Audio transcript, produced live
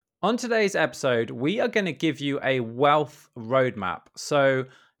On today's episode, we are going to give you a wealth roadmap. So,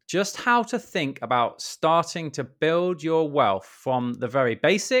 just how to think about starting to build your wealth from the very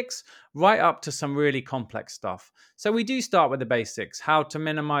basics right up to some really complex stuff. So, we do start with the basics: how to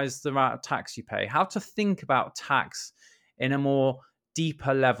minimize the amount of tax you pay, how to think about tax in a more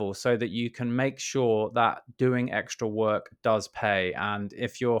deeper level so that you can make sure that doing extra work does pay. And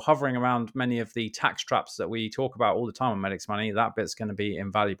if you're hovering around many of the tax traps that we talk about all the time on Medix Money, that bit's going to be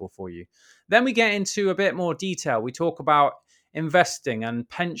invaluable for you. Then we get into a bit more detail. We talk about investing and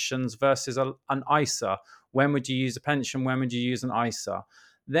pensions versus an ISA. When would you use a pension? When would you use an ISA?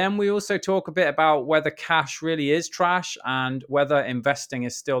 Then we also talk a bit about whether cash really is trash and whether investing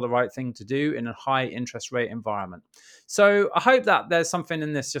is still the right thing to do in a high interest rate environment. So I hope that there's something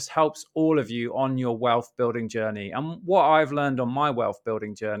in this just helps all of you on your wealth building journey. And what I've learned on my wealth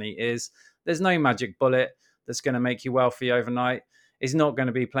building journey is there's no magic bullet that's going to make you wealthy overnight. It's not going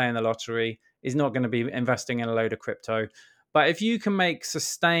to be playing the lottery. It's not going to be investing in a load of crypto. But if you can make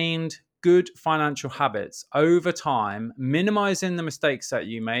sustained good financial habits over time, minimizing the mistakes that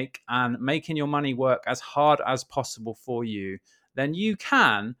you make and making your money work as hard as possible for you, then you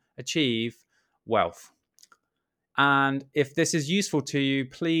can achieve wealth. And if this is useful to you,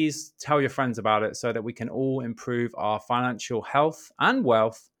 please tell your friends about it so that we can all improve our financial health and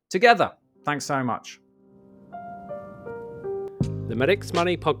wealth together. Thanks so much. The Medix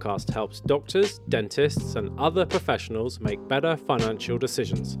Money podcast helps doctors, dentists, and other professionals make better financial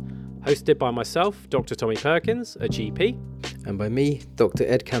decisions. Hosted by myself, Dr. Tommy Perkins, a GP. And by me, Dr.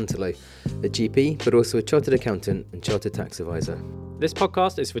 Ed Cantello, a GP, but also a chartered accountant and chartered tax advisor. This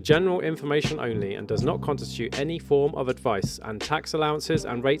podcast is for general information only and does not constitute any form of advice, and tax allowances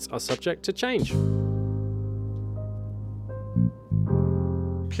and rates are subject to change.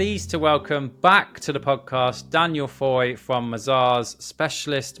 Pleased to welcome back to the podcast Daniel Foy from Mazars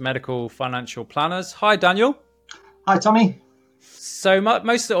Specialist Medical Financial Planners. Hi, Daniel. Hi, Tommy. So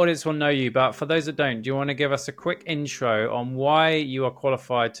most of the audience will know you, but for those that don't, do you want to give us a quick intro on why you are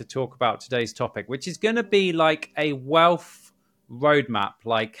qualified to talk about today's topic, which is going to be like a wealth roadmap,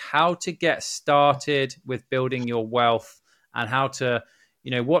 like how to get started with building your wealth and how to,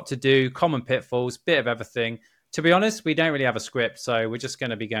 what to do, common pitfalls, bit of everything. To be honest, we don't really have a script, so we're just going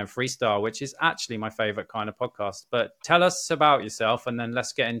to be going freestyle, which is actually my favorite kind of podcast. But tell us about yourself, and then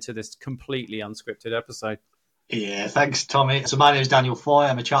let's get into this completely unscripted episode. Yeah, thanks, Tommy. So my name is Daniel Foy.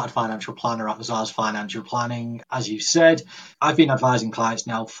 I'm a chartered financial planner at Mazars Financial Planning. As you said, I've been advising clients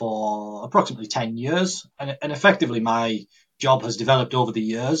now for approximately 10 years, and effectively my job has developed over the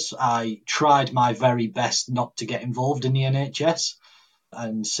years. I tried my very best not to get involved in the NHS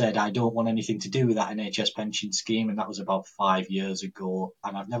and said I don't want anything to do with that NHS pension scheme, and that was about 5 years ago,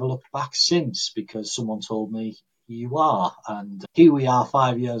 and I've never looked back since because someone told me you are, and here we are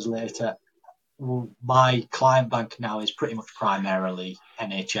 5 years later. My client bank now is pretty much primarily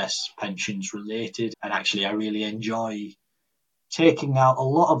NHS pensions related, and actually I really enjoy taking out a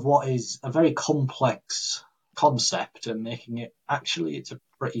lot of what is a very complex concept and making it it's a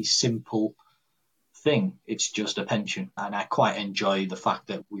pretty simple thing. It's just a pension, and I quite enjoy the fact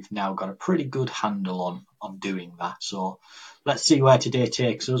that we've now got a pretty good handle on doing that. So let's see where today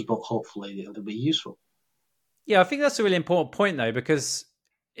takes us, but hopefully it'll be useful. Yeah, I think that's a really important point though, because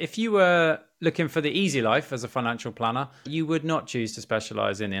if you were looking for the easy life as a financial planner, you would not choose to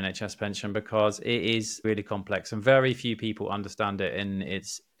specialize in the NHS pension because it is really complex and very few people understand it in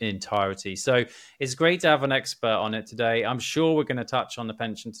its entirety. So it's great to have an expert on it today. I'm sure we're going to touch on the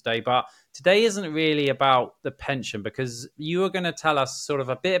pension today, but today isn't really about the pension because you are going to tell us sort of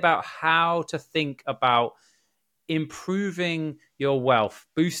a bit about how to think about improving your wealth,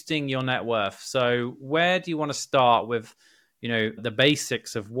 boosting your net worth. So where do you want to start with the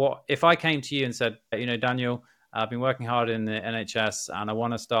basics of what, if I came to you and said, Daniel, I've been working hard in the NHS and I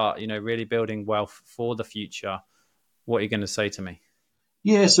want to start, really building wealth for the future. What are you going to say to me?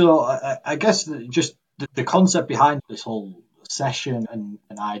 Yeah, so I guess just the concept behind this whole session and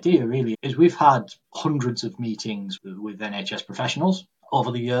an idea really is we've had hundreds of meetings with NHS professionals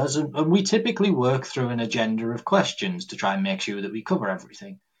over the years, and we typically work through an agenda of questions to try and make sure that we cover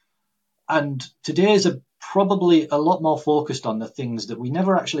everything. And today is probably a lot more focused on the things that we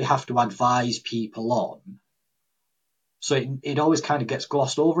never actually have to advise people on. So it always kind of gets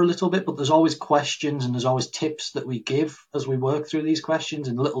glossed over a little bit, but there's always questions and there's always tips that we give as we work through these questions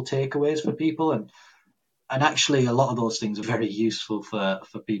and little takeaways for people. And actually a lot of those things are very useful for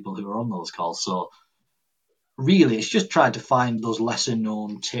people who are on those calls. So really it's just trying to find those lesser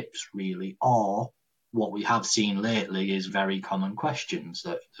known tips really, or what we have seen lately is very common questions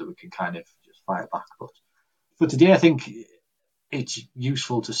that we can kind of just fire back. But for today, I think it's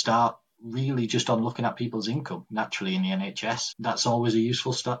useful to start really just on looking at people's income naturally in the NHS. That's always a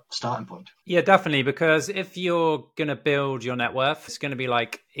useful starting point. Yeah, definitely, because if you're going to build your net worth, it's going to be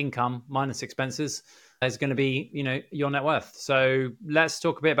like income minus expenses is going to be, your net worth. So let's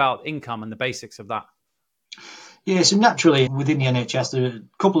talk a bit about income and the basics of that. Yeah, so naturally within the NHS, there are a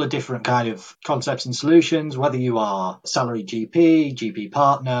couple of different kind of concepts and solutions, whether you are salaried GP, GP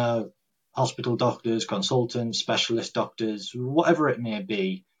partner, hospital doctors, consultants, specialist doctors, whatever it may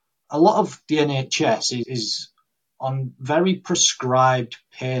be. A lot of the NHS is on very prescribed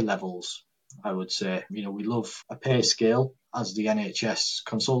pay levels, I would say. We love a pay scale, as the NHS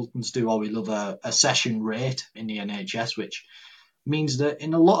consultants do, or we love a session rate in the NHS, which means that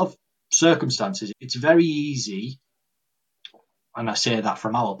in a lot of circumstances, it's very easy, and I say that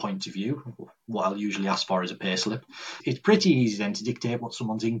from our point of view, what I'll usually ask for is a pay slip. It's pretty easy then to dictate what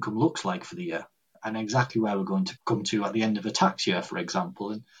someone's income looks like for the year and exactly where we're going to come to at the end of a tax year, for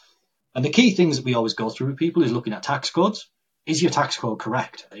example. And the key things that we always go through with people is looking at tax codes. Is your tax code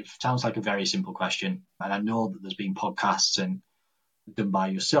correct? It sounds like a very simple question, and I know that there's been podcasts and done by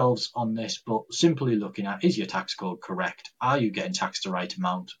yourselves on this, but simply looking at, is your tax code correct? Are you getting taxed the right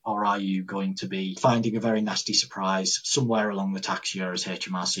amount, or are you going to be finding a very nasty surprise somewhere along the tax year as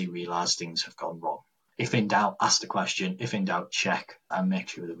HMRC realise things have gone wrong? If in doubt, ask the question. If in doubt, check and make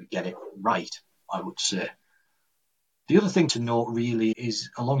sure that we get it right, I would say. The other thing to note really is,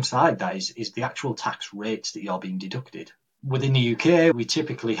 alongside that, is the actual tax rates that you're being deducted. Within the UK, we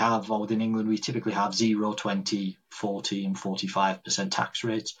typically have, or within England, we typically have 0, 20, 40 and 45% tax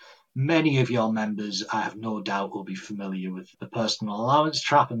rates. Many of your members, I have no doubt, will be familiar with the personal allowance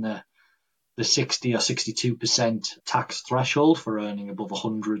trap and the 60 or 62% tax threshold for earning above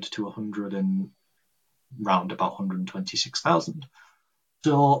 100 to 100 and round about 126,000.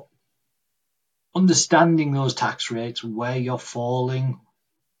 So understanding those tax rates, where you're falling,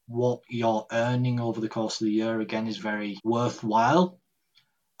 what you're earning over the course of the year, again, is very worthwhile.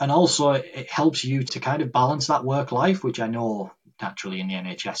 And also it helps you to kind of balance that work life, which I know naturally in the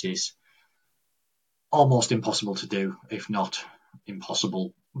NHS is almost impossible to do, if not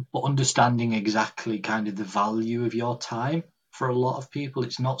impossible. But understanding exactly kind of the value of your time for a lot of people,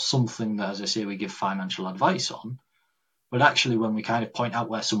 it's not something that, as I say, we give financial advice on. But actually, when we kind of point out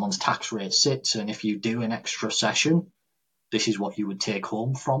where someone's tax rate sits, and if you do an extra session, this is what you would take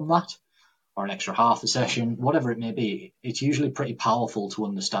home from that, or an extra half a session, whatever it may be, it's usually pretty powerful to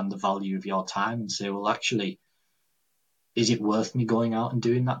understand the value of your time and say, well, actually, is it worth me going out and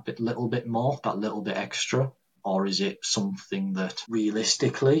doing that little bit more, that little bit extra? Or is it something that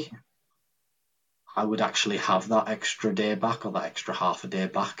realistically I would actually have that extra day back or that extra half a day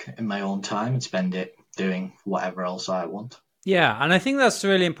back in my own time and spend it doing whatever else I want? Yeah, and I think that's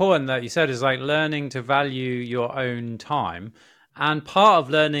really important that you said, is like learning to value your own time. And part of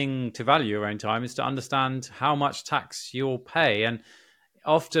learning to value your own time is to understand how much tax you'll pay. And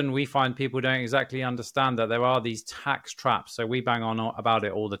often we find people don't exactly understand that there are these tax traps. So we bang on about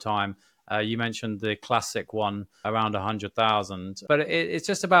it all the time. You mentioned the classic one around 100,000, but it's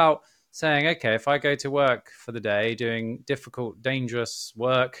just about saying, okay, if I go to work for the day doing difficult, dangerous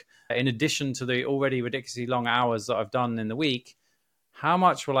work, in addition to the already ridiculously long hours that I've done in the week, how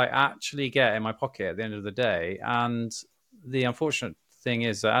much will I actually get in my pocket at the end of the day? And the unfortunate thing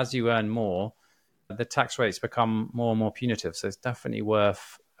is that as you earn more, the tax rates become more and more punitive. So it's definitely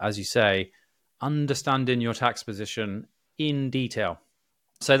worth, as you say, understanding your tax position in detail.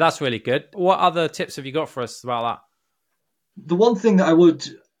 So that's really good. What other tips have you got for us about that? The one thing that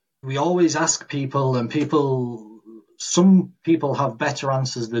we always ask people, and some people have better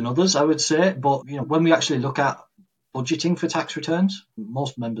answers than others, I would say. But when we actually look at budgeting for tax returns,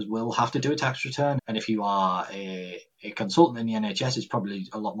 most members will have to do a tax return. And if you are a consultant in the NHS, it's probably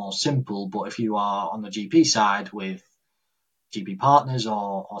a lot more simple. But if you are on the GP side with GP partners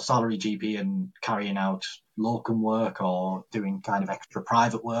or salary GP and carrying out locum work or doing kind of extra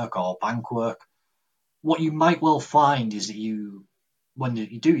private work or bank work, what you might well find is that when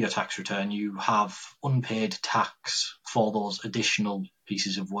you do your tax return, you have unpaid tax for those additional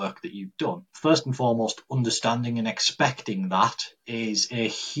pieces of work that you've done. First and foremost, understanding and expecting that is a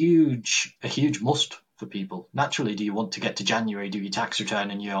huge must for people. Naturally, do you want to get to January, do your tax return,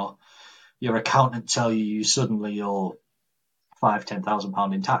 and your accountant tell you suddenly owe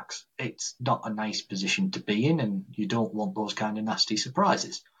 £5,000-10,000 in tax? It's not a nice position to be in, and you don't want those kind of nasty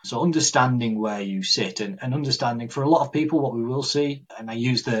surprises. So understanding where you sit and understanding, for a lot of people, what we will see, and I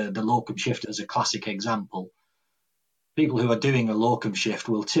use the locum shift as a classic example, people who are doing a locum shift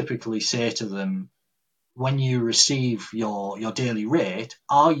will typically say to them, when you receive your daily rate,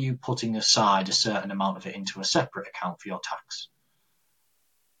 are you putting aside a certain amount of it into a separate account for your tax?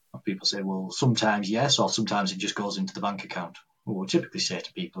 People say, well, sometimes yes, or sometimes it just goes into the bank account. What we typically say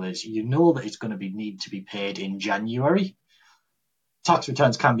to people is, you know that it's going to need to be paid in January. Tax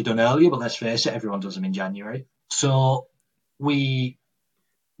returns can be done earlier, but let's face it, everyone does them in January. So we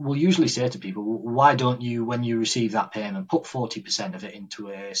will usually say to people, why don't you, when you receive that payment, put 40% of it into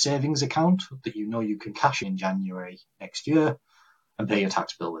a savings account that you know you can cash in January next year and pay your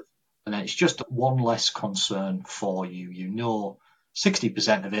tax bill with. And then it's just one less concern for you. You know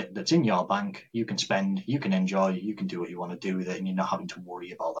 60% of it that's in your bank, you can spend, you can enjoy, you can do what you want to do with it, and you're not having to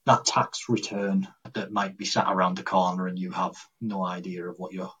worry about that tax return that might be sat around the corner and you have no idea of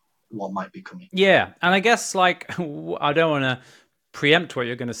what might be coming. Yeah, and I guess, like, I don't want to preempt what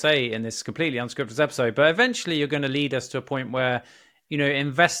you're going to say in this completely unscripted episode, but eventually you're going to lead us to a point where,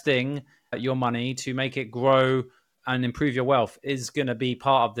 investing your money to make it grow and improve your wealth is going to be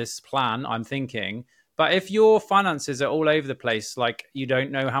part of this plan, I'm thinking. But if your finances are all over the place, like you don't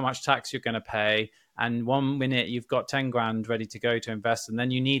know how much tax you're going to pay, and 1 minute you've got 10 grand ready to go to invest, and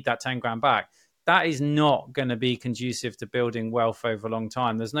then you need that 10 grand back, that is not going to be conducive to building wealth over a long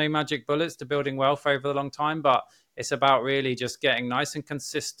time. There's no magic bullets to building wealth over a long time, but it's about really just getting nice and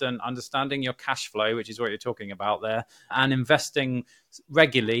consistent, understanding your cash flow, which is what you're talking about there, and investing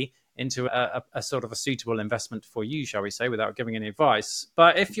regularly into a sort of a suitable investment for you, shall we say, without giving any advice.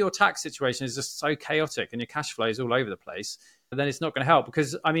 But if your tax situation is just so chaotic and your cash flow is all over the place, then it's not going to help.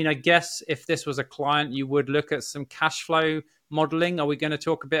 Because, I mean, I guess if this was a client, you would look at some cash flow modeling. Are we going to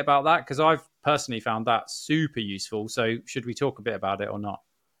talk a bit about that? Because I've personally found that super useful. So should we talk a bit about it or not?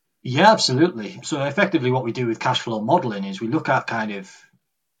 Yeah, absolutely. So effectively what we do with cash flow modeling is we look at kind of,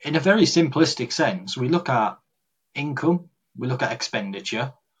 in a very simplistic sense, we look at income, we look at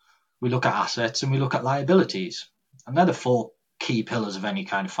expenditure, we look at assets, and we look at liabilities. And they're the four key pillars of any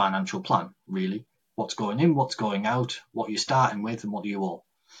kind of financial plan, really. What's going in, what's going out, what you're starting with, and what do you owe.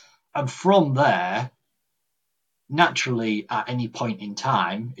 And from there, naturally, at any point in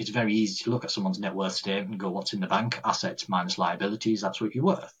time, it's very easy to look at someone's net worth statement and go, what's in the bank? Assets minus liabilities, that's what you're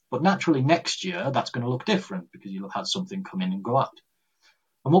worth. But naturally, next year, that's going to look different because you'll have had something come in and go out.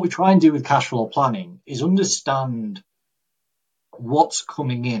 And what we try and do with cash flow planning is understand what's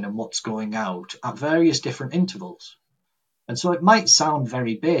coming in and what's going out at various different intervals. And so it might sound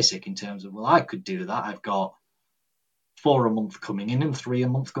very basic in terms of, well, I could do that. I've got 4 a month coming in and 3 a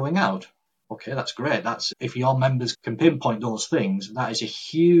month going out. Okay, that's great. That's, if your members can pinpoint those things, that is a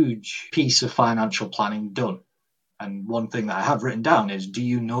huge piece of financial planning done. And one thing that I have written down is, do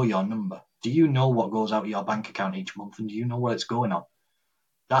you know your number? Do you know what goes out of your bank account each month, and do you know where it's going on?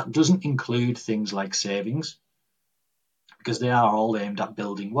 That doesn't include things like savings, because they are all aimed at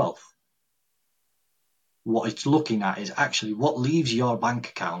building wealth. What it's looking at is actually what leaves your bank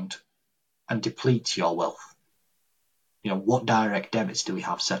account and depletes your wealth. What direct debits do we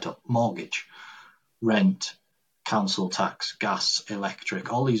have set up? Mortgage, rent, council tax, gas,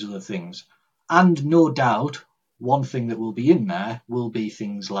 electric, all these other things. And no doubt, one thing that will be in there will be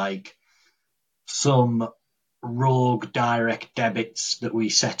things like some rogue direct debits that we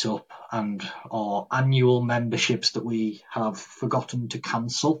set up or annual memberships that we have forgotten to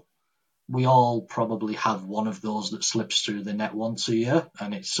cancel. We all probably have one of those that slips through the net once a year,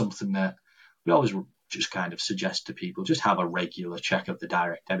 and it's something that we always just kind of suggest to people, just have a regular check of the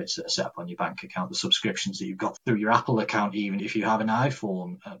direct debits that are set up on your bank account, the subscriptions that you've got through your Apple account, even if you have an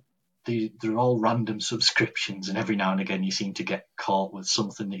iPhone. They're all random subscriptions, and every now and again you seem to get caught with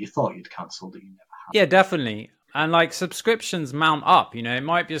something that you thought you'd cancelled that you never had. Yeah, definitely. And like subscriptions mount up, it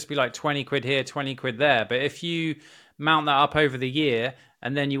might just be like 20 quid here, 20 quid there. But if you mount that up over the year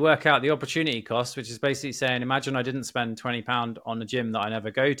and then you work out the opportunity cost, which is basically saying, imagine I didn't spend £20 on a gym that I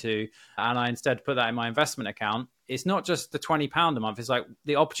never go to, and I instead put that in my investment account. It's not just the £20 a month. It's like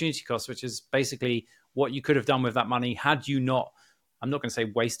the opportunity cost, which is basically what you could have done with that money had you not, I'm not going to say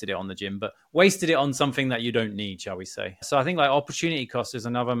wasted it on the gym, but wasted it on something that you don't need, shall we say. So I think like opportunity cost is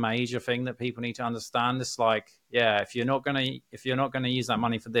another major thing that people need to understand. It's like, yeah, if you're not going to use that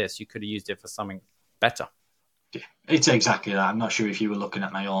money for this, you could have used it for something better. Yeah, it's exactly that. I'm not sure if you were looking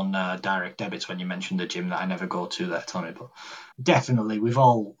at my own direct debits when you mentioned the gym that I never go to there, Tommy, but definitely we've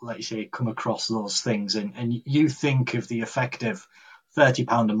all, like you say, come across those things, and you think of the effect of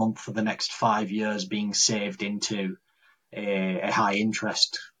 £30 a month for the next 5 years being saved into a high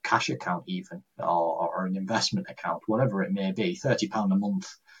interest cash account even, or an investment account, whatever it may be. £30 a month,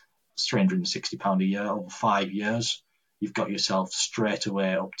 it's £360 a year over 5 years. You've got yourself straight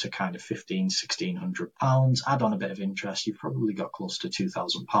away up to kind of £1,600. Add on a bit of interest, you've probably got close to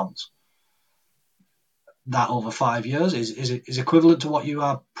 £2,000. That over 5 years is equivalent to what you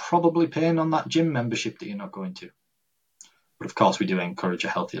are probably paying on that gym membership that you're not going to. But of course, we do encourage a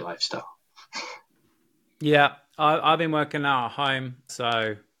healthy lifestyle. Yeah, I've been working out at home,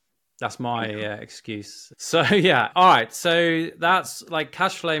 so that's my excuse. So yeah, all right. So that's like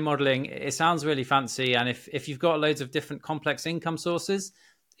cash flow modeling. It sounds really fancy, and if you've got loads of different complex income sources,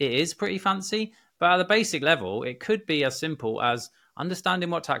 it is pretty fancy. But at the basic level, it could be as simple as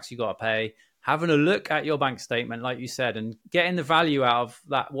understanding what tax you got to pay, having a look at your bank statement, like you said, and getting the value out of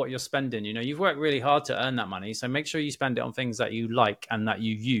that what you're spending. You know, you've worked really hard to earn that money, so make sure you spend it on things that you like and that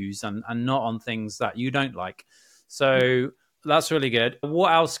you use, and not on things that you don't like. So that's really good.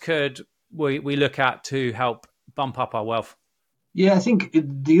 What else could we look at to help bump up our wealth? Yeah, I think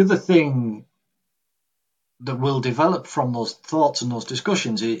the other thing that will develop from those thoughts and those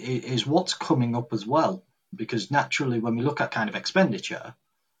discussions is what's coming up as well. Because naturally, when we look at kind of expenditure,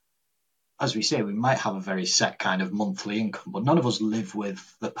 as we say, we might have a very set kind of monthly income, but none of us live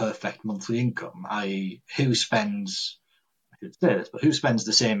with the perfect monthly income. I should say this, but who spends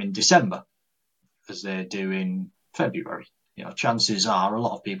the same in December as they do in February? You know, chances are a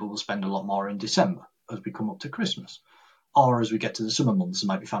lot of people will spend a lot more in December as we come up to Christmas, or as we get to the summer months, there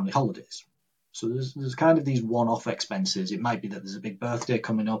might be family holidays. So there's kind of these one-off expenses. It might be that there's a big birthday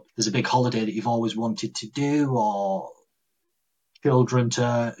coming up, there's a big holiday that you've always wanted to do, or children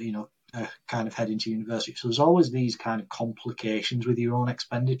to, kind of head into university. So there's always these kind of complications with your own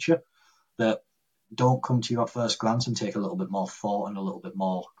expenditure that don't come to you at first glance and take a little bit more thought and a little bit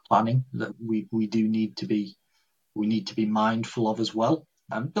more planning that we need to be mindful of as well,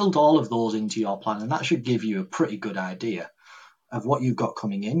 and build all of those into your plan. And that should give you a pretty good idea of what you've got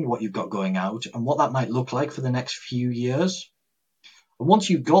coming in, what you've got going out, and what that might look like for the next few years. And once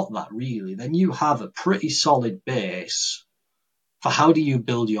you've got that, really, then you have a pretty solid base for how do you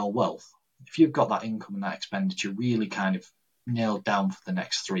build your wealth. If you've got that income and that expenditure really kind of nailed down for the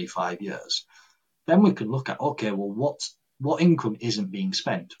next 3-5 years, then we can look at, okay, well, what income isn't being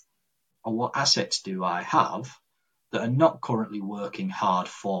spent? Or what assets do I have that are not currently working hard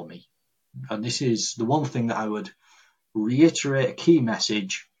for me? And this is the one thing that I would reiterate, a key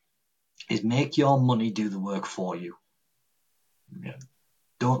message, is make your money do the work for you. Yeah.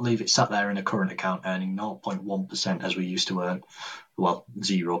 Don't leave it sat there in a current account earning 0.1% as we used to earn, well,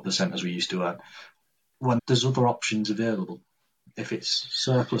 0% as we used to earn, when there's other options available. If it's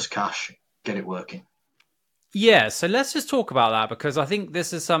surplus cash, get it working. Yeah, so let's just talk about that, because I think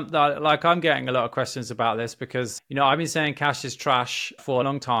this is something that, like, I'm getting a lot of questions about this because, I've been saying cash is trash for a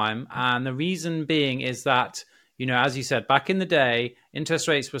long time. And the reason being is that, as you said, back in the day, interest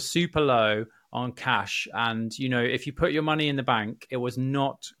rates were super low on cash. And, if you put your money in the bank, it was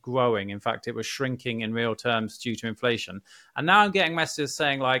not growing. In fact, it was shrinking in real terms due to inflation. And now I'm getting messages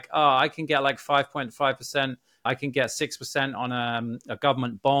saying like, I can get like 5.5%. I can get 6% on a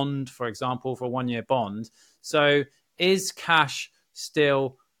government bond, for example, for a 1-year bond. So is cash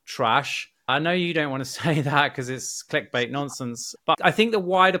still trash? I know you don't want to say that because it's clickbait nonsense, but I think the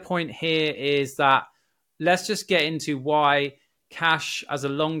wider point here is that let's just get into why cash as a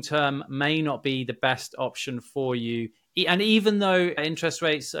long-term may not be the best option for you. And even though interest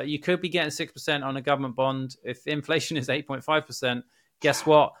rates, you could be getting 6% on a government bond, if inflation is 8.5%, guess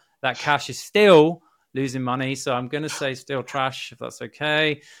what? That cash is still losing money. So I'm going to say still trash, if that's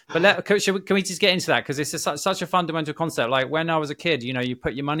okay. But can we just get into that? Because it's such a fundamental concept. Like when I was a kid, you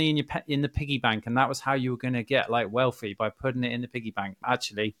put your money in the piggy bank, and that was how you were going to get like wealthy, by putting it in the piggy bank.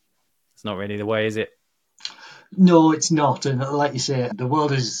 Actually, it's not really the way, is it? No, it's not. And like you say, the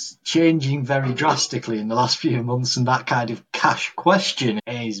world is changing very drastically in the last few months, and that kind of cash question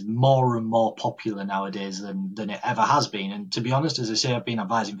is more and more popular nowadays than it ever has been. And to be honest, as I say, I've been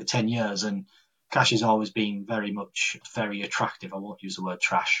advising for 10 years, and cash has always been very attractive. I won't use the word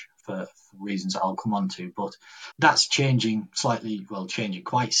trash for reasons that I'll come on to, but that's changing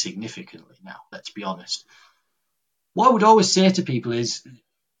quite significantly now, let's be honest. What I would always say to people is,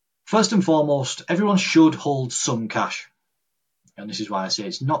 first and foremost, everyone should hold some cash. And this is why I say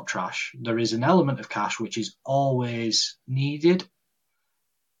it's not trash. There is an element of cash which is always needed.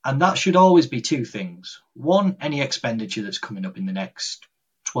 And that should always be two things. One, any expenditure that's coming up in the next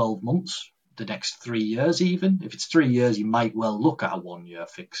 12 months, the next 3 years even. If it's 3 years, you might well look at a 1-year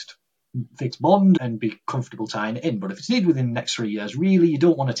fixed bond and be comfortable tying it in. But if it's needed within the next 3 years, really, you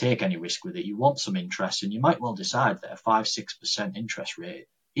don't want to take any risk with it. You want some interest, and you might well decide that a 5-6% interest rate,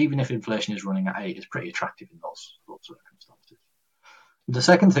 even if inflation is running at 8%, is pretty attractive in those circumstances. The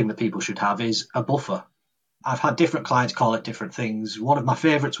second thing that people should have is a buffer. I've had different clients call it different things. One of my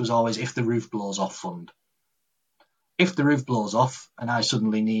favourites was always if the roof blows off fund. If the roof blows off and I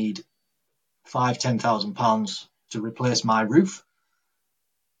suddenly need £5,000, £10,000 to replace my roof,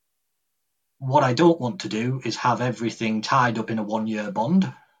 What I don't want to do is have everything tied up in a 1-year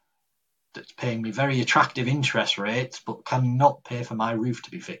bond that's paying me very attractive interest rates, but cannot pay for my roof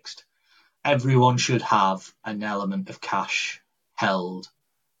to be fixed. Everyone should have an element of cash held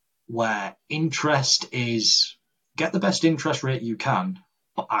where interest is, get the best interest rate you can,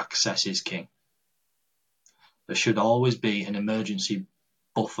 but access is king. There should always be an emergency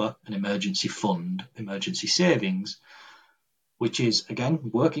buffer, an emergency fund, emergency savings, which is, again,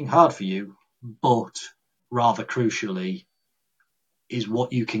 working hard for you, but rather crucially, is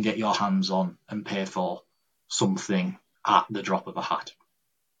what you can get your hands on and pay for something at the drop of a hat.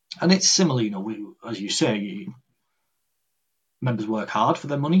 And it's similar, as you say, members work hard for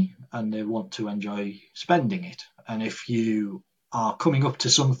their money and they want to enjoy spending it. And if you are coming up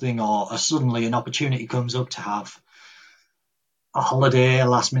to something or suddenly an opportunity comes up to have a holiday, a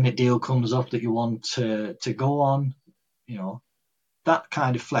last minute deal comes up that you want to go on, that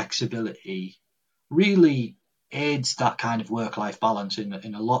kind of flexibility really aids that kind of work-life balance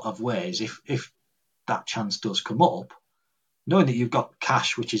in a lot of ways. If that chance does come up, knowing that you've got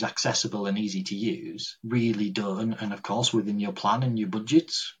cash which is accessible and easy to use really done, and of course within your plan and your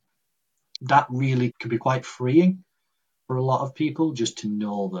budgets, that really can be quite freeing for a lot of people, just to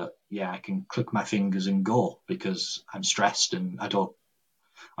know that, I can click my fingers and go because I'm stressed and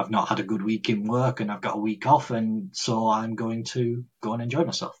I've not had a good week in work and I've got a week off, and so I'm going to go and enjoy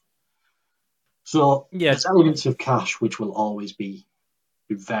myself. So there's elements of cash which will always be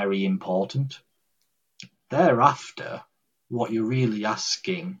very important. Thereafter, what you're really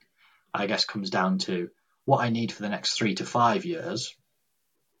asking, I guess, comes down to what I need for the next 3 to 5 years,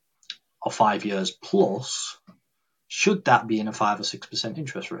 or 5 years plus. Should that be in a 5 or 6%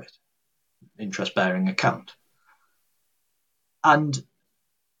 interest rate, interest-bearing account? And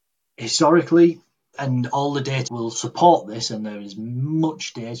historically, and all the data will support this, and there is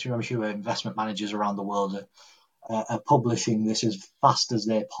much data. I'm sure investment managers around the world are publishing this as fast as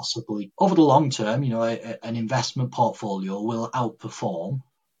they possibly. Over the long term, an investment portfolio will outperform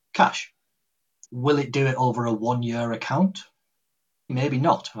cash. Will it do it over a 1-year account? Maybe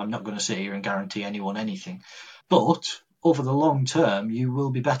not. I'm not going to sit here and guarantee anyone anything. But over the long term, you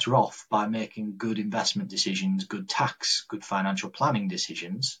will be better off by making good investment decisions, good tax, good financial planning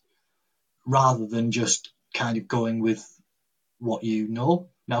decisions, rather than just kind of going with what you know.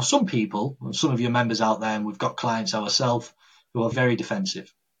 Now, some people, some of your members out there, and we've got clients ourselves who are very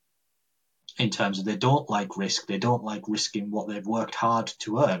defensive in terms of they don't like risk. They don't like risking what they've worked hard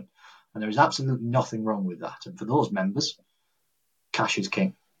to earn. And there is absolutely nothing wrong with that. And for those members, cash is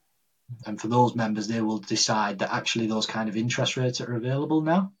king. And for those members, they will decide that actually those kind of interest rates that are available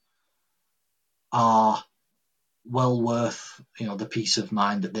now are well worth, the peace of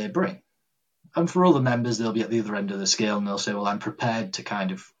mind that they bring. And for other members, they'll be at the other end of the scale and they'll say, well, I'm prepared to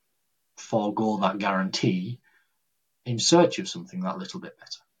kind of forego that guarantee in search of something that little bit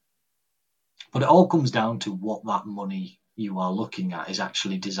better. But it all comes down to what that money you are looking at is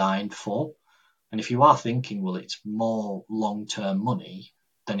actually designed for. And if you are thinking, well, it's more long-term money,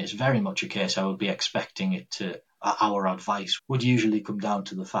 then it's very much a case I would be expecting it to, our advice would usually come down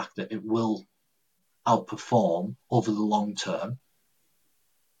to the fact that it will outperform over the long term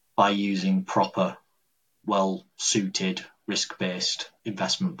by using proper, well-suited, risk-based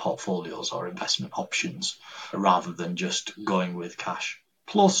investment portfolios or investment options rather than just going with cash.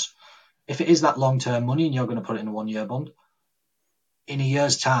 Plus, if it is that long-term money and you're going to put it in a 1-year bond, in a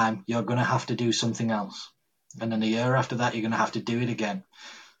year's time, you're going to have to do something else. And then a year after that, you're going to have to do it again.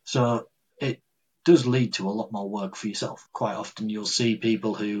 So it does lead to a lot more work for yourself. Quite often you'll see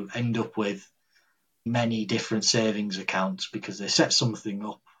people who end up with many different savings accounts because they set something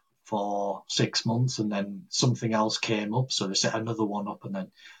up for 6 months and then something else came up, so they set another one up, and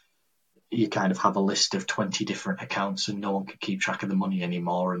then you kind of have a list of 20 different accounts and no one can keep track of the money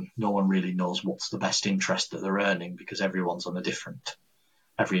anymore, and no one really knows what's the best interest that they're earning because every account's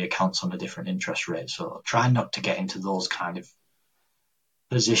on a different interest rate. So try not to get into those kind of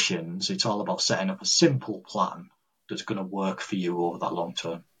positions. It's all about setting up a simple plan that's going to work for you over that long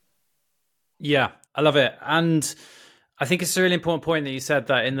term. Yeah, I love it. And I think it's a really important point that you said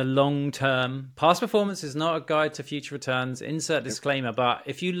that in the long term, past performance is not a guide to future returns. Insert disclaimer. But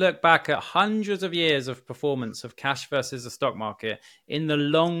if you look back at hundreds of years of performance of cash versus the stock market, in the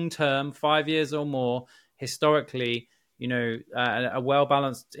long term, 5 years or more, historically, a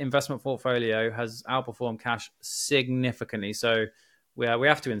well-balanced investment portfolio has outperformed cash significantly. So we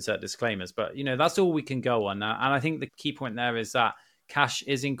have to insert disclaimers, but that's all we can go on now. And I think the key point there is that cash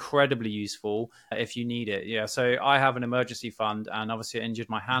is incredibly useful if you need it. Yeah. So I have an emergency fund, and obviously I injured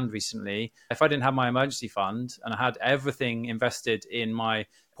my hand recently. If I didn't have my emergency fund and I had everything invested in my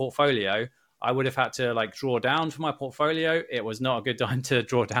portfolio, I would have had to like draw down for my portfolio. It was not a good time to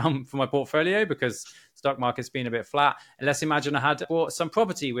draw down for my portfolio because stock market's been a bit flat. And let's imagine I had bought some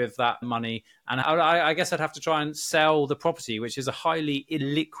property with that money, and I guess I'd have to try and sell the property, which is a highly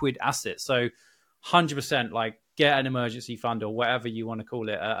illiquid asset. So 100% like get an emergency fund or whatever you want to call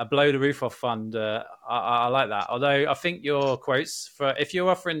it, a blow the roof off fund. I like that. Although I think your quotes for if you're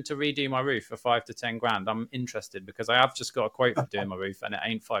offering to redo my roof for 5 to 10 grand, I'm interested because I have just got a quote for doing my roof and it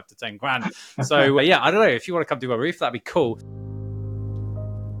ain't 5 to 10 grand. So yeah, I don't know if you want to come do my roof, that'd be cool.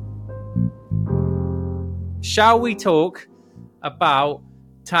 Shall we talk about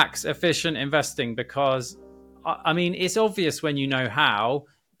tax efficient investing? Because I mean, it's obvious when you know how,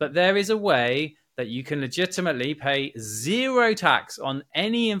 but there is a way that you can legitimately pay zero tax on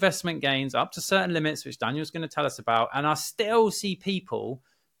any investment gains up to certain limits, which Daniel's going to tell us about. And I still see people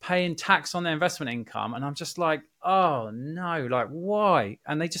paying tax on their investment income. And I'm just like, oh no, like why?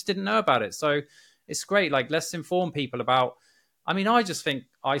 And they just didn't know about it. So it's great. Like, let's inform people about, I mean, I just think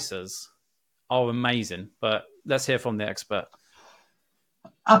ISAs are amazing, but let's hear from the expert.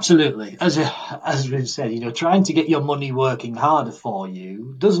 Absolutely. As we've said, trying to get your money working harder for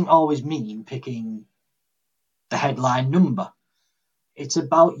you doesn't always mean picking the headline number. It's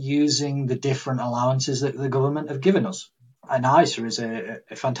about using the different allowances that the government have given us. An ISA is a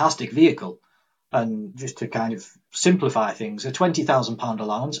fantastic vehicle. And just to kind of simplify things, a £20,000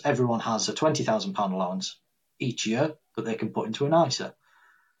 allowance, everyone has a £20,000 allowance each year that they can put into an ISA.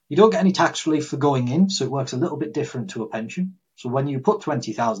 You don't get any tax relief for going in, so it works a little bit different to a pension. So when you put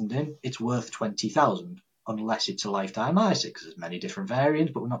 20,000 in, it's worth 20,000, unless it's a lifetime ISA, because there's many different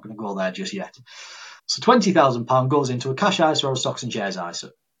variants, but we're not going to go there just yet. So £20,000 goes into a cash ISA or a stocks and shares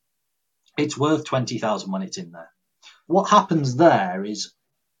ISA. It's worth 20,000 when it's in there. What happens there is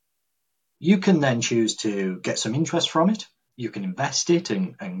you can then choose to get some interest from it. You can invest it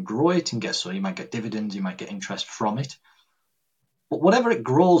and grow it and so you might get dividends, you might get interest from it. But whatever it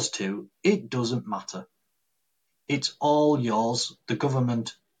grows to, it doesn't matter. It's all yours. The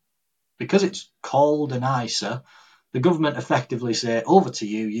government, because it's called an ISA, the government effectively say, over to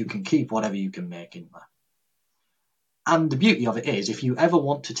you, you can keep whatever you can make in there. And the beauty of it is, if you ever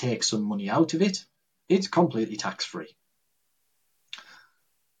want to take some money out of it, it's completely tax-free.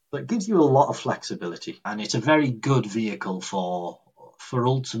 But it gives you a lot of flexibility, and it's a very good vehicle for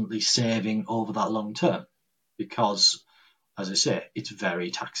ultimately saving over that long term, because, as I say, it's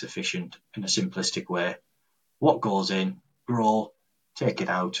very tax efficient in a simplistic way. What goes in, grow, take it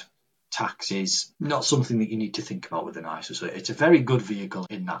out. Tax is not something that you need to think about with an ISA. So it's a very good vehicle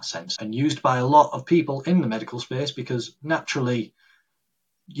in that sense, and used by a lot of people in the medical space, because naturally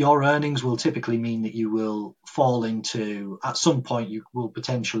your earnings will typically mean that you will fall into, at some point you will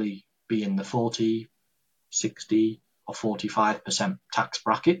potentially be in the 40, 60 or 45% tax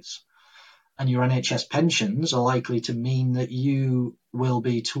brackets. And your NHS pensions are likely to mean that you will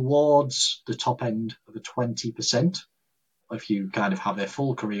be towards the top end of a 20%. If you kind of have a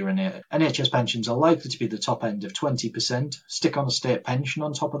full career in it, NHS pensions are likely to be the top end of 20%. Stick on a state pension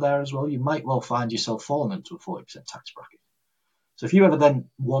on top of there as well. You might well find yourself falling into a 40% tax bracket. So if you ever then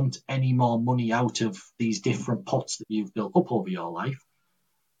want any more money out of these different pots that you've built up over your life,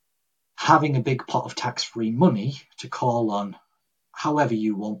 having a big pot of tax-free money to call on however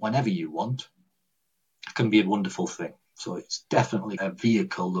you want, whenever you want, can be a wonderful thing. So it's definitely a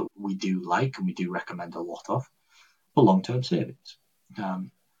vehicle that we do like and we do recommend a lot of for long-term savings.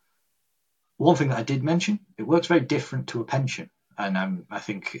 One thing that I did mention, it works very different to a pension. And I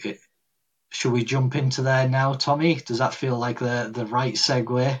think, should we jump into there now, Tommy? Does that feel like the right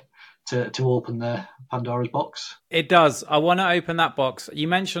segue to open the Pandora's box? It does. I want to open that box. You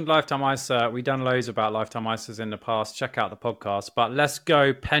mentioned Lifetime ISA. We've done loads about Lifetime ISAs in the past. Check out the podcast. But let's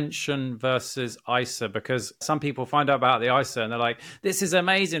go pension versus ISA, because some people find out about the ISA and they're like, this is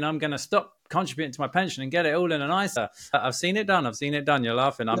amazing. I'm going to stop contributing to my pension and get it all in an ISA. I've seen it done. You're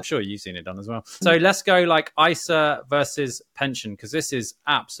laughing. I'm sure you've seen it done as well. So let's go like ISA versus pension, because this is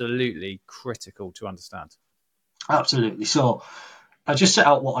absolutely critical to understand. Absolutely. So I just set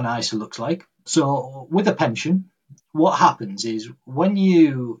out what an ISA looks like. So with a pension, what happens is I'm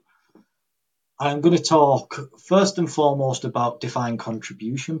going to talk first and foremost about defined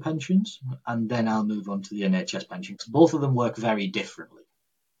contribution pensions, and then I'll move on to the NHS pension, because both of them work very differently.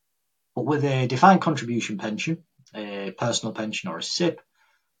 But with a defined contribution pension, a personal pension or a SIP,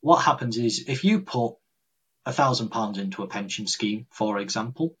 what happens is if you put £1,000 into a pension scheme, for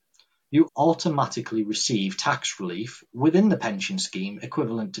example, you automatically receive tax relief within the pension scheme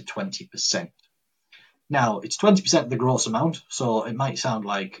equivalent to 20%. Now, it's 20% of the gross amount, so it might sound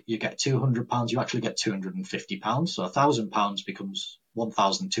like you get £200, you actually get £250. So £1,000 becomes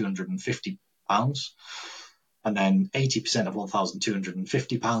 £1,250 And then 80% of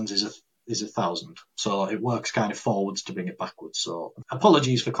 £1,250 is 1,000. So it works kind of forwards to bring it backwards. So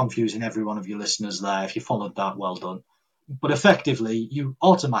apologies for confusing every one of your listeners there. If you followed that, well done. But effectively, you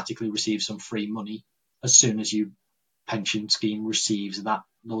automatically receive some free money as soon as your pension scheme receives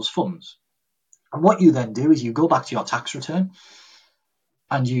those funds. And what you then do is you go back to your tax return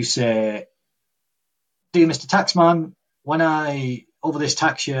and you say, dear Mr. Taxman, over this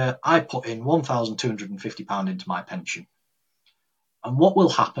tax year, I put in £1,250 into my pension. And what will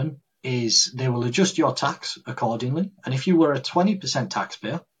happen is they will adjust your tax accordingly. And if you were a 20%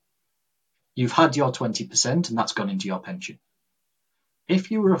 taxpayer, you've had your 20% and that's gone into your pension.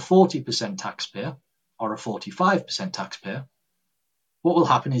 If you were a 40% taxpayer or a 45% taxpayer, what will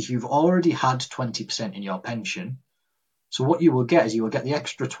happen is you've already had 20% in your pension. So what you will get is you will get the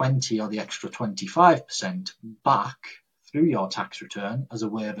extra 20 or the extra 25% back through your tax return as a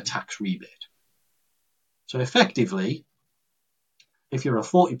way of a tax rebate. So effectively, if you're a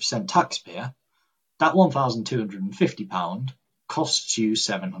 40% taxpayer, that £1,250 costs you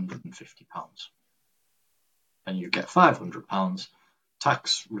 £750. And you get £500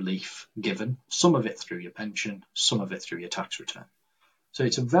 tax relief given, some of it through your pension, some of it through your tax return. So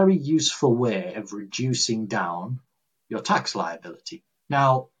it's a very useful way of reducing down your tax liability.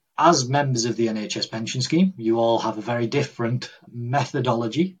 Now, as members of the NHS pension scheme, you all have a very different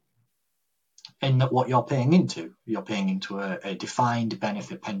methodology in that what you're paying into. You're paying into a defined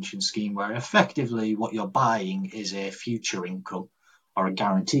benefit pension scheme where effectively what you're buying is a future income or a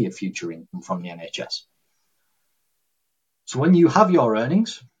guarantee of future income from the NHS. So when you have your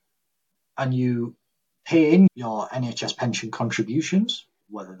earnings and you pay in your NHS pension contributions,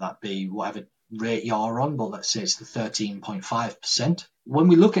 whether that be whatever rate you're on, but let's say it's the 13.5%. When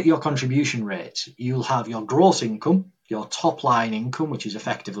we look at your contribution rate, you'll have your gross income, your top line income, which is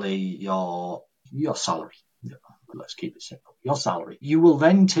effectively your salary. Let's keep it simple. Your salary. You will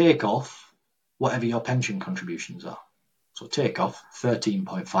then take off whatever your pension contributions are. So take off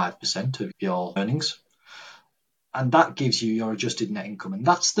 13.5% of your earnings. And that gives you your adjusted net income. And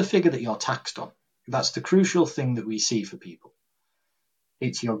that's the figure that you're taxed on. That's the crucial thing that we see for people.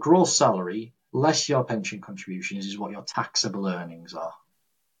 It's your gross salary less your pension contributions is what your taxable earnings are.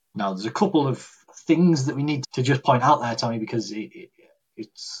 Now, there's a couple of things that we need to just point out there, Tommy, because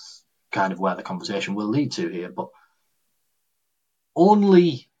it's kind of where the conversation will lead to here. But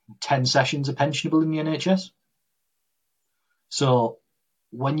only 10 sessions are pensionable in the NHS. So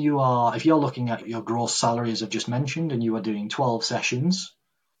if you're looking at your gross salary, as I've just mentioned, and you are doing 12 sessions,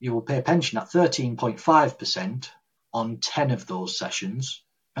 you will pay pension at 13.5% on 10 of those sessions,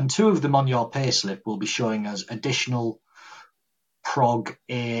 and 2 of them on your payslip will be showing as additional prog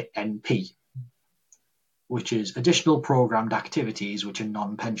ANP, which is additional programmed activities which are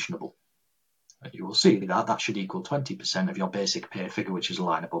non-pensionable. You will see that should equal 20% of your basic pay figure, which is a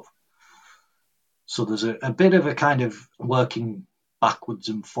line above. So there's a bit of a kind of working backwards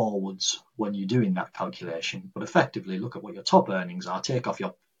and forwards when you're doing that calculation, but effectively look at what your top earnings are, take off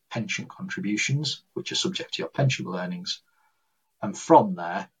your pension contributions, which are subject to your pensionable earnings, and from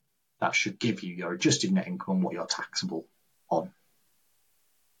there, that should give you your adjusted net income, what you're taxable on.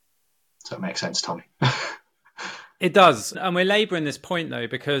 Does that make sense, Tommy? It does. And we're labouring this point, though,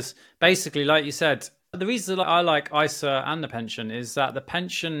 because basically, like you said, the reason that I like ISA and the pension is that the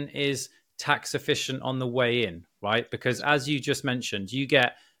pension is tax efficient on the way in, right? Because as you just mentioned, you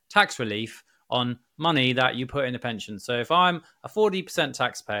get tax relief on money that you put in a pension. So if I'm a 40%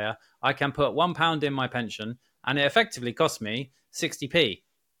 taxpayer, I can put £1 in my pension and it effectively costs me 60p.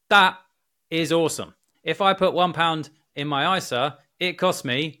 That is awesome. If I put £1 in my ISA, it costs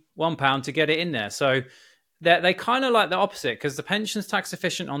me £1 to get it in there. So they kind of like the opposite, because the pension's tax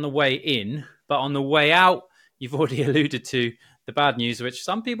efficient on the way in, but on the way out, you've already alluded to the bad news, which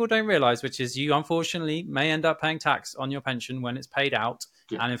some people don't realize, which is you unfortunately may end up paying tax on your pension when it's paid out.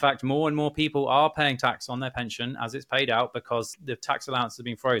 Yeah. And in fact, more and more people are paying tax on their pension as it's paid out because the tax allowance has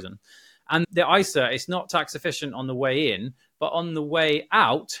been frozen. And the ISA, it's not tax efficient on the way in, but on the way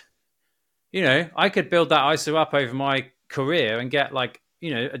out, I could build that ISA up over my career and get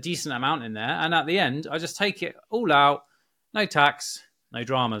a decent amount in there. And at the end, I just take it all out, no tax, no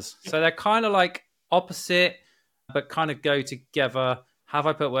dramas. Yeah. So they're kind of like opposite, but kind of go together. Have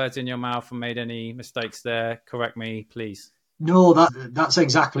I put words in your mouth and made any mistakes there? Correct me, please. No, that's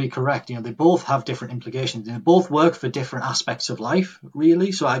exactly correct. They both have different implications. They both work for different aspects of life,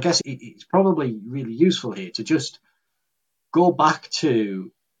 really. So I guess it's probably really useful here to just go back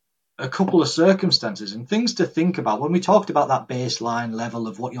to a couple of circumstances and things to think about. When we talked about that baseline level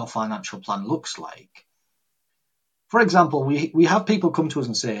of what your financial plan looks like, For example, we have people come to us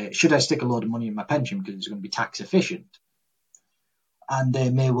and say, should I stick a load of money in my pension because it's going to be tax efficient? And they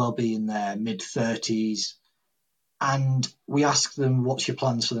may well be in their mid-30s. And we ask them, what's your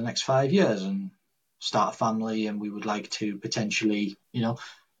plans for the next 5 years? And start a family, and we would like to potentially,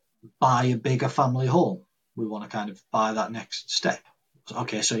 buy a bigger family home. We want to kind of buy that next step.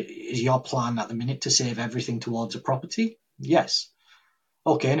 Okay, so is your plan at the minute to save everything towards a property? Yes.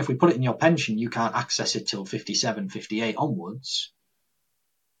 Okay, and if we put it in your pension, you can't access it till 57, 58 onwards.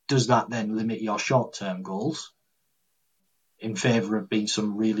 Does that then limit your short-term goals in favour of being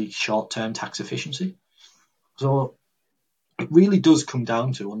some really short-term tax efficiency? So it really does come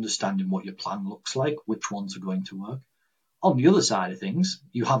down to understanding what your plan looks like, which ones are going to work. On the other side of things,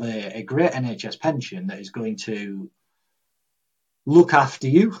 you have a great NHS pension that is going to look after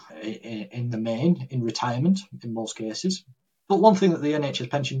you in the main, in retirement, in most cases. But one thing that the NHS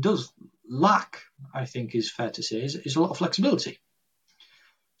pension does lack, I think is fair to say, is a lot of flexibility.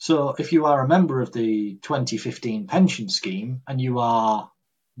 So if you are a member of the 2015 pension scheme, and you are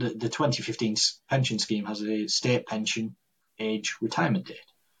the 2015 pension scheme has a state pension age retirement date,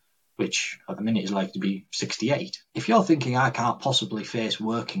 which at the minute is likely to be 68. If you're thinking, I can't possibly face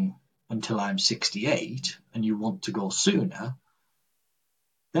working until I'm 68, and you want to go sooner,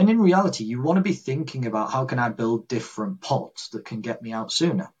 then in reality, you want to be thinking about how can I build different pots that can get me out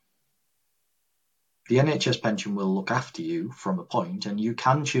sooner. The NHS pension will look after you from a point, and you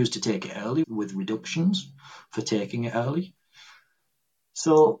can choose to take it early with reductions for taking it early.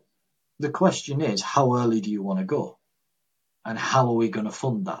 So the question is, how early do you want to go? And how are we going to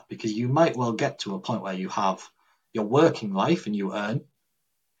fund that? Because you might well get to a point where you have your working life and you earn,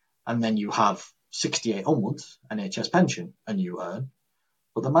 and then you have 68 onwards, NHS pension, and you earn.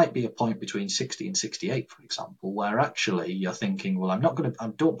 But there might be a point between 60 and 68, for example, where actually you're thinking, well, I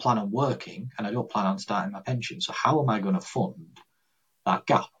don't plan on working and I don't plan on starting my pension. So how am I going to fund that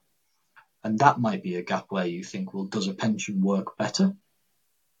gap? And that might be a gap where you think, well, does a pension work better?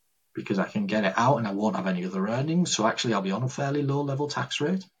 Because I can get it out and I won't have any other earnings. So actually I'll be on a fairly low level tax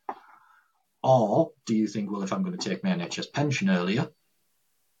rate. Or do you think, well, if I'm going to take my NHS pension earlier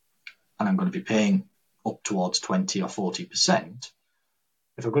and I'm going to be paying up towards 20 or 40%,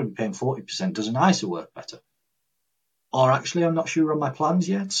 if I'm going to be paying 40%, does an ISA work better? Or actually, I'm not sure on my plans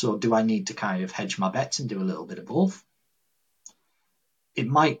yet, so do I need to kind of hedge my bets and do a little bit of both? It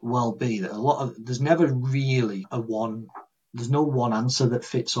might well be that there's never really there's no one answer that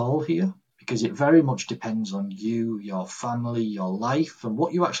fits all here, because it very much depends on you, your family, your life, and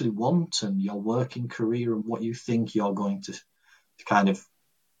what you actually want, and your working career, and what you think you're going to kind of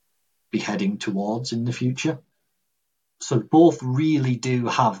be heading towards in the future. So both really do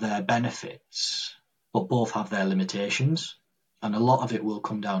have their benefits, but both have their limitations. And a lot of it will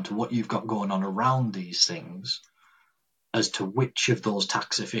come down to what you've got going on around these things as to which of those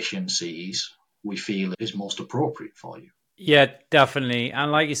tax efficiencies we feel is most appropriate for you. Yeah, definitely.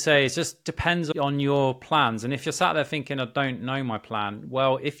 And like you say, it just depends on your plans. And if you're sat there thinking, I don't know my plan,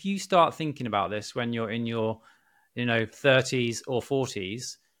 well, if you start thinking about this when you're in your 30s or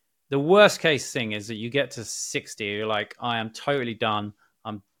 40s, the worst case thing is that you get to 60, you're like, I am totally done.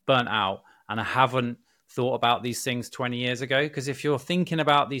 I'm burnt out and I haven't thought about these things 20 years ago. Because if you're thinking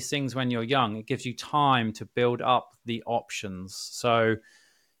about these things when you're young, it gives you time to build up the options. So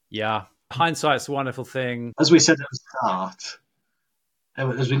yeah, hindsight's a wonderful thing. As we said at the start,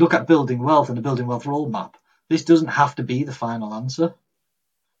 as we look at building wealth and the building wealth roadmap, this doesn't have to be the final answer.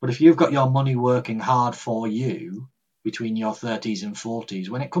 But if you've got your money working hard for you between your 30s and 40s,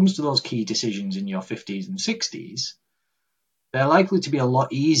 when it comes to those key decisions in your 50s and 60s, they're likely to be a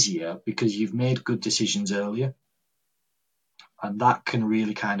lot easier because you've made good decisions earlier. And that can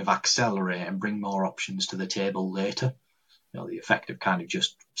really kind of accelerate and bring more options to the table later. The effect of kind of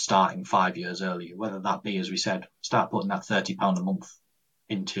just starting 5 years earlier, whether that be, as we said, start putting that £30 a month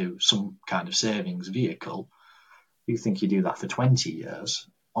into some kind of savings vehicle. You think you do that for 20 years,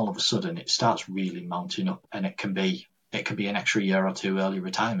 all of a sudden it starts really mounting up, and it can be an extra year or two early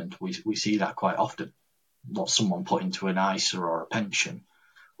retirement. We see that quite often. What someone put into an ISA or a pension,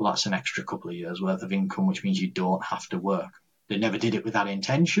 well, that's an extra couple of years worth of income, which means you don't have to work. They never did it with that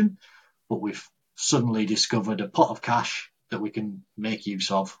intention, but we've suddenly discovered a pot of cash that we can make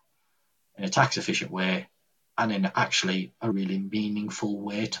use of in a tax efficient way and in actually a really meaningful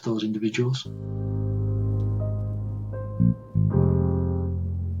way to those individuals.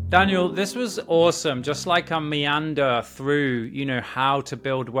 Daniel, this was awesome. Just like a meander through, how to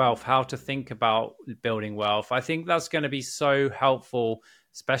build wealth, how to think about building wealth. I think that's going to be so helpful,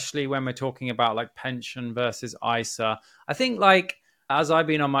 especially when we're talking about like pension versus ISA. I think as I've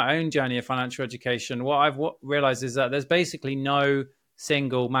been on my own journey of financial education, what I've realized is that there's basically no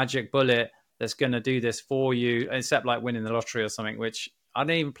single magic bullet that's going to do this for you, except like winning the lottery or something, which I'd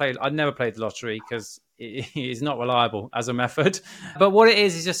never played the lottery because it is not reliable as a method. But what it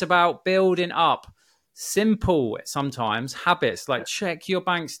is just about building up simple, sometimes, habits, like check your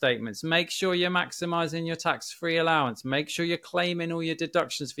bank statements, make sure you're maximizing your tax-free allowance, make sure you're claiming all your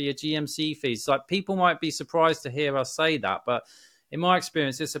deductions for your GMC fees. Like, people might be surprised to hear us say that, but in my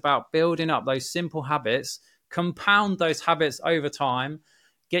experience, it's about building up those simple habits, compound those habits over time,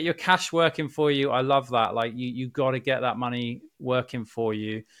 get your cash working for you. I love that. Like, you got to get that money working for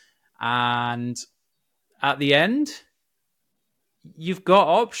you. And at the end, you've got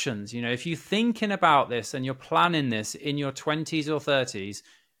options. You know, if you're thinking about this and you're planning this in your 20s or 30s,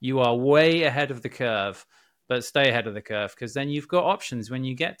 you are way ahead of the curve. But stay ahead of the curve, because then you've got options when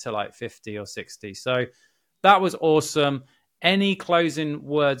you get to like 50 or 60. So that was awesome. Any closing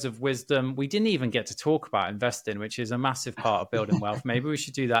words of wisdom? We didn't even get to talk about investing, which is a massive part of building wealth. Maybe we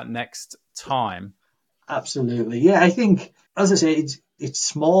should do that next time. Absolutely. Yeah, I think, as I say, it's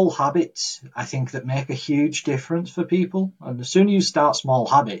small habits, I think, that make a huge difference for people. And the sooner you start small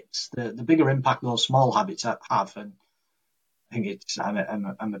habits, the bigger impact those small habits have. And I think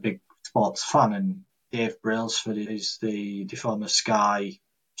I'm a big sports fan, and Dave Brailsford is the former Sky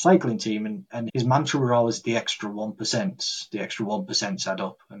cycling team, and his mantra were always the extra 1%. The extra 1% add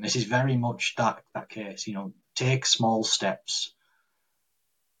up. And this is very much that case. You know, take small steps,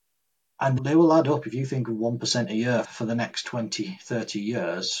 and they will add up. If you think of 1% a year for the next 20, 30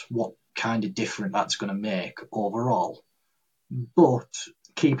 years, what kind of difference that's going to make overall. But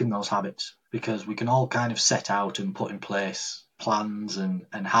keeping those habits, because we can all kind of set out and put in place plans and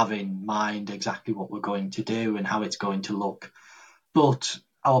have in mind exactly what we're going to do and how it's going to look. But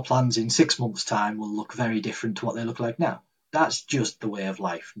our plans in 6 months' time will look very different to what they look like now. That's just the way of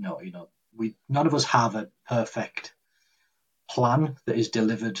life. No, none of us have a perfect plan that is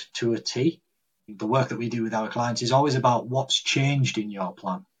delivered to a T. The work that we do with our clients is always about what's changed in your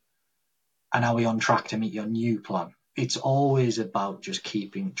plan and are we on track to meet your new plan. It's always about just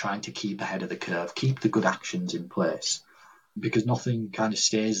trying to keep ahead of the curve, keep the good actions in place, because nothing kind of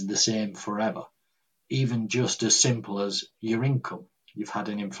stays the same forever. Even just as simple as your income. You've had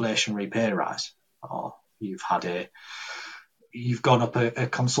an inflationary pay rise, or you've gone up a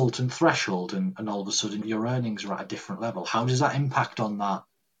consultant threshold, and all of a sudden your earnings are at a different level. How does that impact on that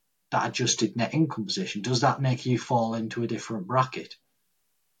adjusted net income position? Does that make you fall into a different bracket?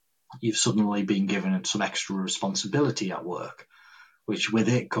 You've suddenly been given some extra responsibility at work, which with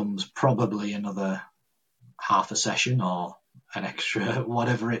it comes probably another half a session or an extra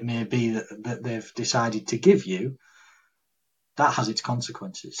whatever it may be that they've decided to give you. That has its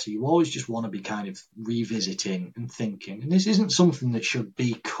consequences. So you always just want to be kind of revisiting and thinking. And this isn't something that should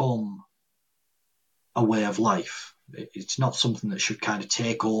become a way of life. It's not something that should kind of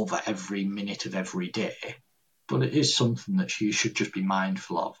take over every minute of every day. But it is something that you should just be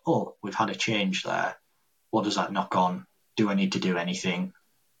mindful of. Oh, we've had a change there. What does that knock on? Do I need to do anything?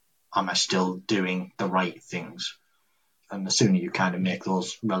 Am I still doing the right things? And the sooner you kind of make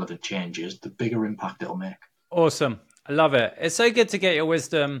those relevant changes, the bigger impact it'll make. Awesome. I love it. It's so good to get your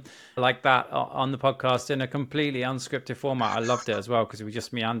wisdom like that on the podcast in a completely unscripted format. I loved it as well because we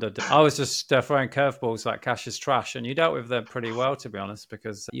just meandered. I was just throwing curveballs like cash is trash, and you dealt with them pretty well, to be honest,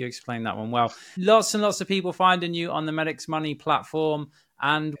 because you explained that one well. Lots and lots of people finding you on the Medix Money platform.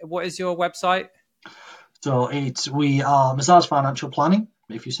 And what is your website? So we are Mazars Financial Planning.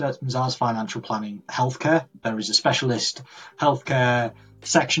 If you search Mazars Financial Planning Healthcare, there is a specialist healthcare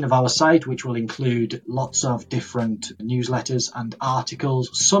section of our site, which will include lots of different newsletters and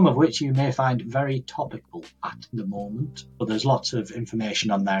articles, some of which you may find very topical at the moment. But there's lots of information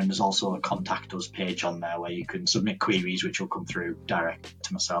on there, and there's also a contact us page on there where you can submit queries, which will come through direct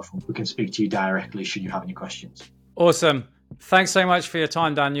to myself. We can speak to you directly should you have any questions. Awesome. Thanks so much for your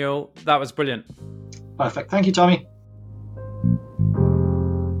time, Daniel. That was brilliant. Perfect. Thank you, Tommy.